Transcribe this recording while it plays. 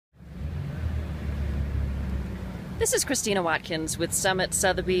This is Christina Watkins with Summit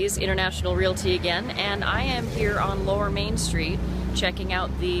Sotheby's International Realty again, and I am here on Lower Main Street checking out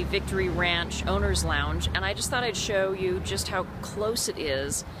the Victory Ranch Owners Lounge, and I just thought I'd show you just how close it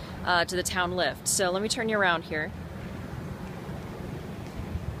is to the town lift. So let me turn you around here.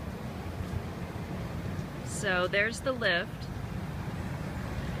 So there's the lift.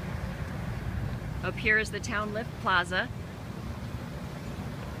 Up here is the town lift plaza.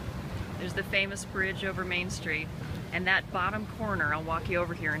 There's the famous bridge over Main Street. And that bottom corner, I'll walk you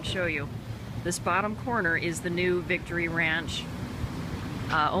over here and show you. This bottom corner is the new Victory Ranch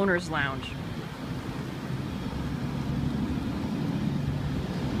Owners Lounge.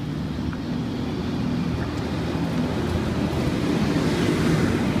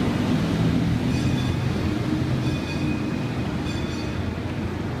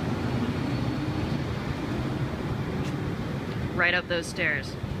 Right up those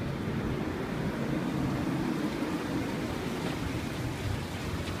stairs.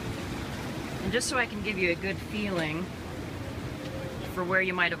 And just so I can give you a good feeling for where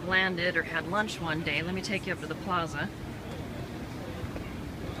you might have landed or had lunch one day, let me take you up to the plaza.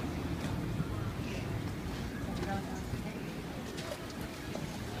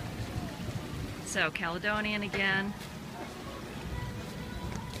 So, Caledonian again.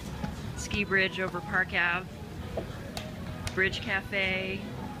 Ski bridge over Park Ave. Bridge Cafe.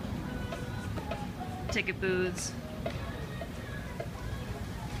 Ticket booths.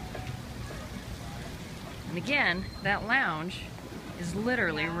 And again, that lounge is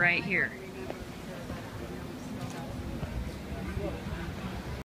literally right here.